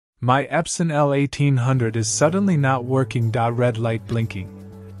My Epson L1800 is suddenly not working. Red light blinking.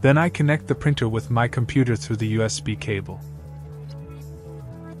 Then I connect the printer with my computer through the USB cable.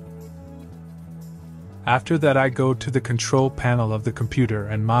 After that, I go to the control panel of the computer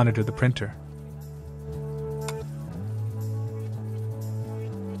and monitor the printer.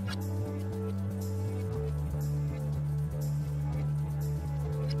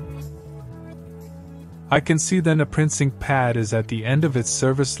 I can see then a printing pad is at the end of its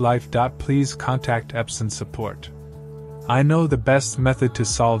service. Life.Please contact Epson Support. I know the best method to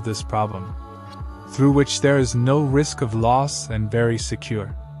solve this problem, through which there is no risk of loss and very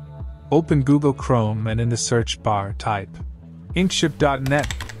secure. Open Google Chrome and in the search bar type InkChipnet.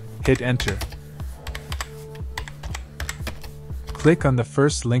 Hit enter. Click on the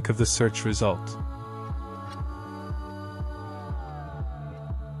first link of the search result.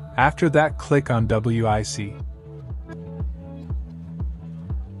 After that, click on WIC.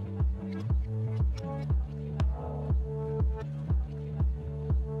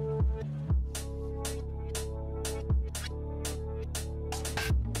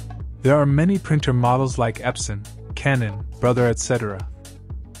 There are many printer models like Epson, Canon, Brother, etc.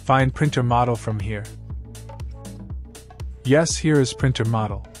 Find printer model from here. Yes, here is printer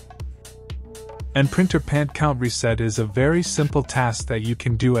model. And printer pant count reset is a very simple task that you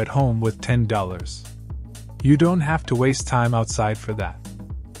can do at home with $10. You don't have to waste time outside for that.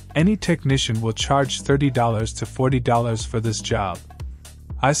 Any technician will charge $30 to $40 for this job.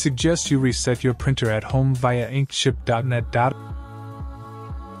 I suggest you reset your printer at home via InkChipnet.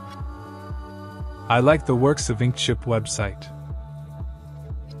 I like the works of InkChip website.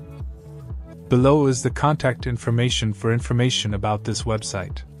 Below is the contact information for information about this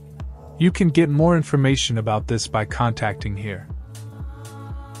website. You can get more information about this by contacting here.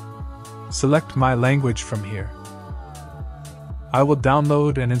 Select my language from here. I will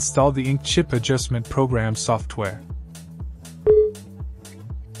download and install the InkChip adjustment program software.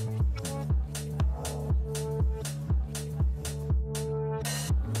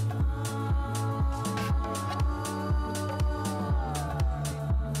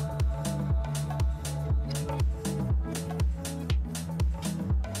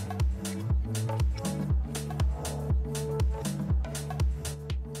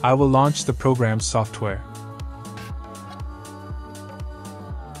 I will launch the program software.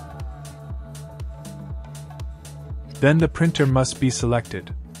 Then the printer must be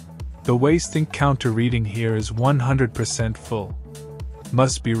selected. The waste ink counter reading here is 100% full.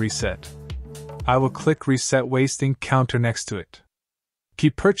 Must be reset. I will click Reset Waste Ink Counter next to it. Key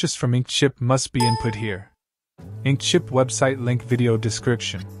purchase from InkChip must be input here. InkChip website link video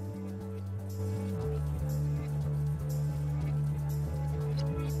description.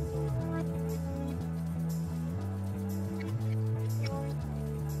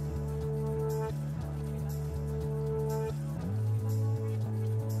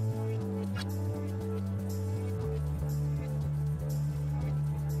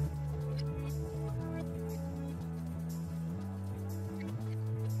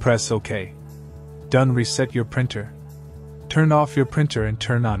 Press OK. Done. Reset your printer. Turn off your printer and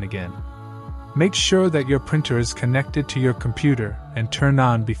turn on again. Make sure that your printer is connected to your computer and turn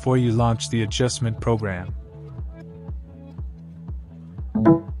on before you launch the adjustment program.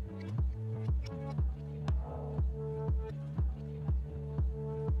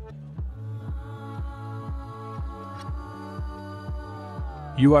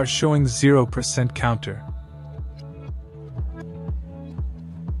 You are showing 0% counter.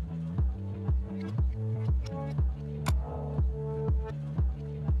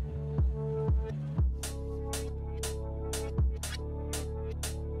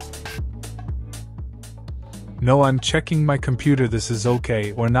 No, I'm checking my computer. This is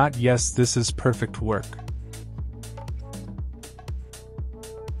okay or not. Yes, this is perfect work.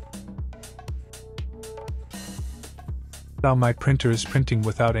 Now my printer is printing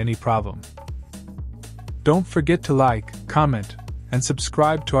without any problem. Don't forget to like, comment, and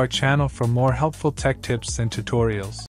subscribe to our channel for more helpful tech tips and tutorials.